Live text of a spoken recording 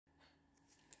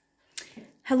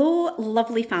Hello,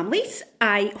 lovely families.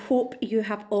 I hope you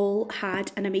have all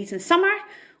had an amazing summer.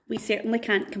 We certainly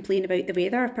can't complain about the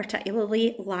weather,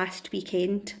 particularly last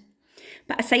weekend.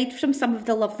 But aside from some of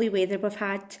the lovely weather we've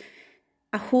had,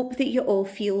 I hope that you all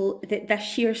feel that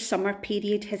this year's summer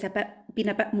period has been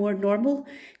a bit more normal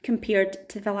compared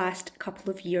to the last couple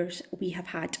of years we have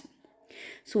had.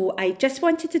 So I just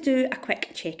wanted to do a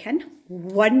quick check-in.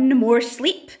 One more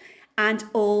sleep and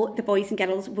all the boys and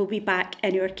girls will be back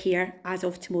in our care as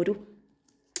of tomorrow.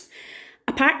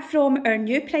 Apart from our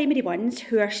new primary ones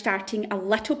who are starting a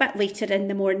little bit later in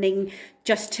the morning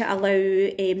just to allow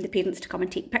the parents to come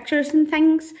and take pictures and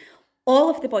things, all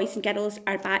of the boys and girls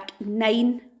are back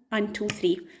 9 until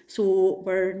 3. So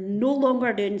we're no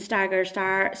longer doing stagger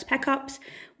starts, pickups.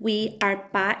 We are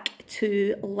back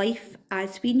to life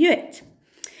as we knew it.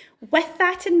 With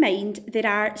that in mind, there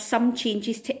are some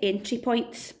changes to entry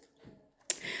points.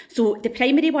 So the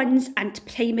primary ones and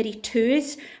primary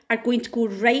twos are going to go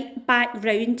right back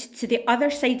round to the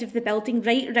other side of the building,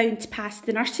 right round past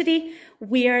the nursery,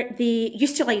 where they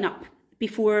used to line up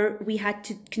before we had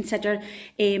to consider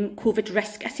COVID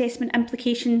risk assessment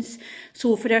implications.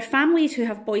 So for our families who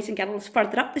have boys and girls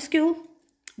further up the school,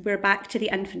 we're back to the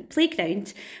infant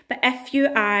playground. But if you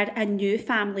are a new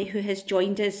family who has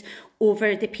joined us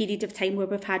over the period of time where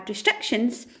we've had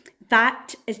restrictions,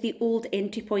 that is the old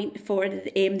entry point for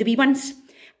the wee ones.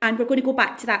 And we're going to go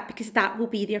back to that because that will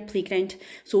be their playground.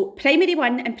 So primary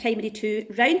 1 and primary 2,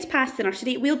 round past the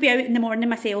nursery. We'll be out in the morning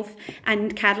myself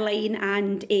and Caroline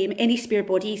and any spare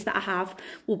bodies that I have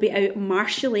will be out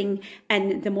marshalling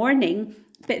in the morning.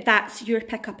 But that's your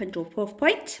pick up and drop off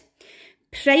point.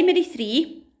 Primary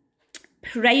 3,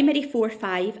 primary 4,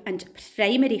 5 and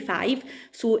primary 5.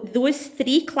 So those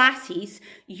 3 classes,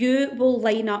 you will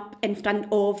line up in front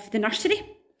of the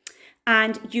nursery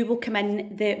and you will come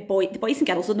in the boys and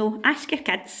girls will know, ask your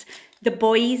kids, the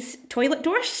boys' toilet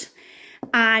doors,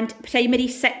 and primary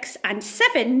 6 and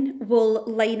 7 will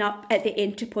line up at the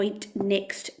entry point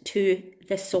next to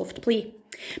the soft play.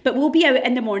 But we'll be out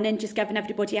in the morning just giving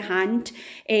everybody a hand.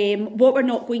 What we're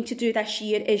not going to do this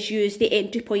year is use the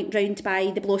entry point round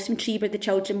by the blossom tree where the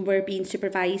children were being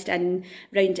supervised and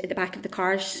round at the back of the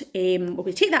cars. We're going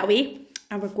to take that away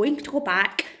and we're going to go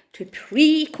back to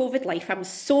pre-COVID life. I'm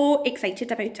so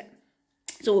excited about it.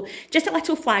 So just a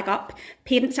little flag up,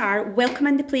 parents are welcome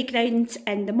in the playground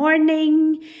in the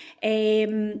morning.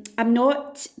 I'm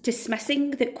not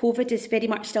dismissing that COVID is very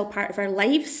much still part of our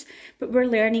lives, but we're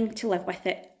learning to live with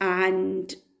it.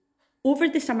 And over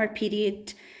the summer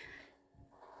period,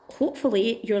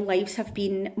 hopefully your lives have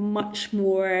been much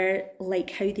more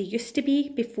like how they used to be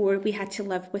before we had to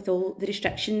live with all the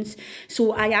restrictions.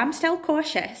 So I am still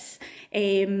cautious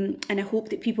and I hope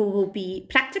that people will be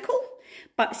practical.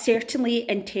 But certainly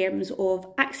in terms of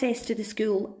access to the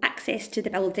school, access to the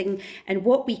building and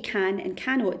what we can and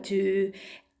cannot do,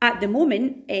 at the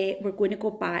moment, we're going to go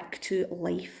back to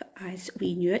life as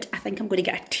we knew it. I think I'm going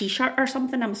to get a t-shirt or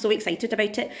something. I'm so excited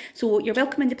about it. So you're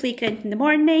welcome in the playground in the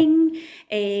morning.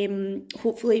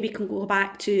 Hopefully we can go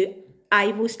back to, I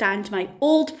will stand my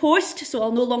old post, so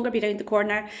I'll no longer be round the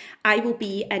corner. I will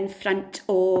be in front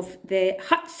of the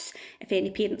huts if any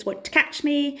parents want to catch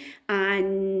me,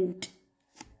 and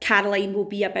Caroline will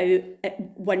be about at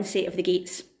one set of the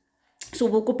gates. So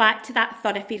we'll go back to that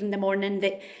thoroughfare in the morning.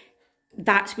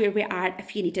 That's where we are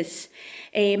if you need us.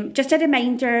 Just a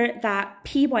reminder that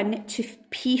P1 to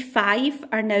P5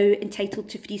 are now entitled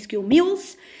to free school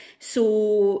meals.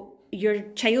 So your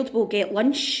child will get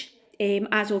lunch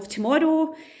as of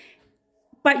tomorrow,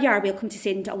 but you are welcome to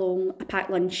send along a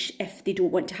packed lunch if they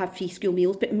don't want to have free school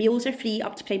meals. But meals are free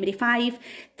up to primary 5.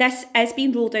 This is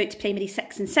being rolled out to primary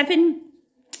 6 and 7.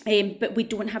 But we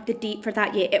don't have the date for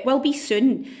that yet. It will be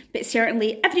soon, but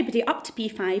certainly everybody up to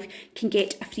P5 can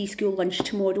get a free school lunch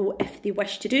tomorrow if they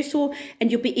wish to do so.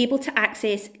 And you'll be able to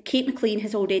access, Kate McLean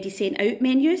has already sent out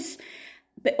menus,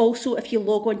 but also if you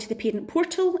log on to the parent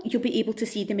portal, you'll be able to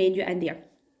see the menu in there.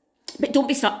 But don't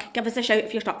be stuck. Give us a shout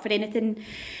if you're stuck for anything.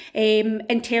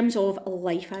 In terms of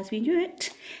life as we knew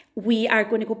it, we are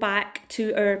going to go back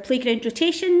to our playground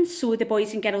rotations. So the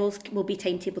boys and girls will be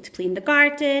timetabled to play in the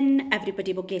garden.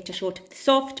 Everybody will get a shot of the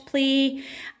soft play.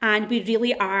 And we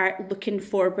really are looking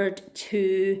forward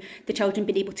to the children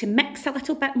being able to mix a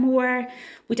little bit more.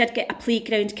 We did get a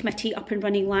playground committee up and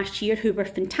running last year who were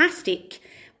fantastic.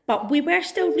 But we were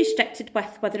still restricted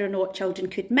with whether or not children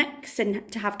could mix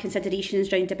and to have considerations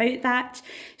round about that.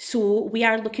 So we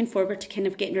are looking forward to kind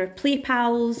of getting our Play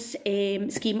Pals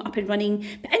scheme up and running.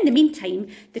 But in the meantime,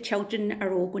 the children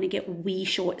are all going to get wee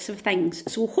shots of things.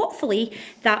 So hopefully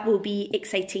that will be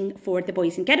exciting for the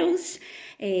boys and girls.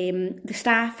 The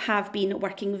staff have been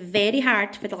working very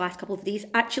hard for the last couple of days.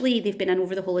 Actually, they've been in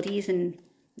over the holidays and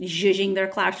zhuzhing their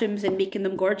classrooms and making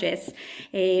them gorgeous.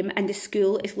 And the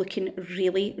school is looking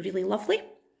really, really lovely.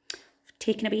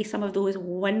 Taking away some of those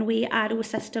one-way arrow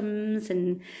systems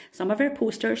and some of our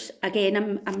posters.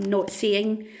 Again, I'm not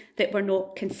saying that we're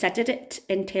not considerate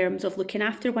in terms of looking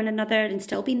after one another and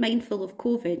still being mindful of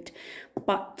COVID,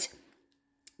 but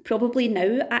probably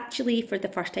now, actually, for the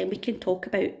first time, we can talk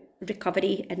about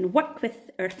recovery and work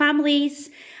with our families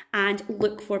and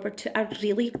look forward to a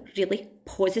really, really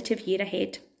positive year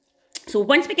ahead. So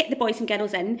once we get the boys and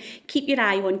girls in, keep your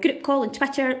eye on Group Call and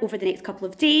Twitter over the next couple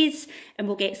of days, and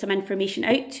we'll get some information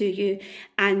out to you,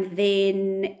 and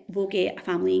then we'll get a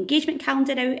family engagement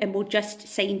calendar out, and we'll just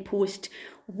signpost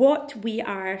what we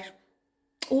are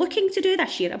looking to do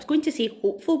this year. I was going to say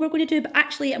hopeful we're going to do, but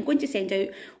actually I'm going to send out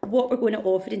what we're going to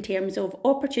offer in terms of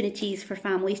opportunities for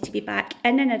families to be back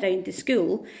in and around the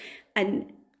school,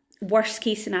 and worst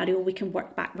case scenario, we can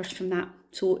work backwards from that.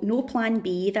 So no plan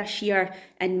B this year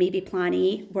and maybe plan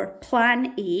A. We're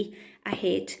plan A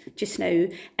ahead just now,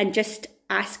 and just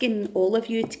asking all of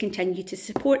you to continue to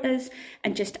support us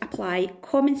and just apply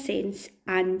common sense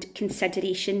and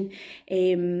consideration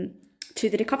to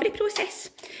the recovery process.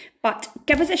 But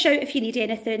give us a shout if you need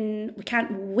anything. We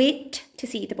can't wait to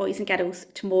see the boys and girls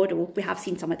tomorrow. We have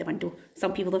seen some at the window.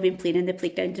 Some people have been playing in the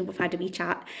playground and we've had a wee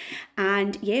chat.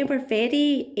 And yeah, we're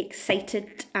very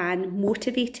excited and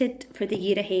motivated for the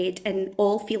year ahead, and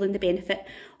all feeling the benefit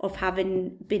of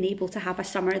having been able to have a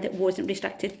summer that wasn't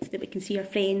restricted, that we can see our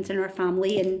friends and our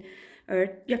family, and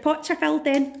your pots are filled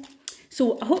then.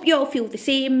 So I hope you all feel the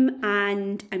same,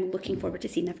 and I'm looking forward to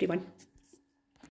seeing everyone.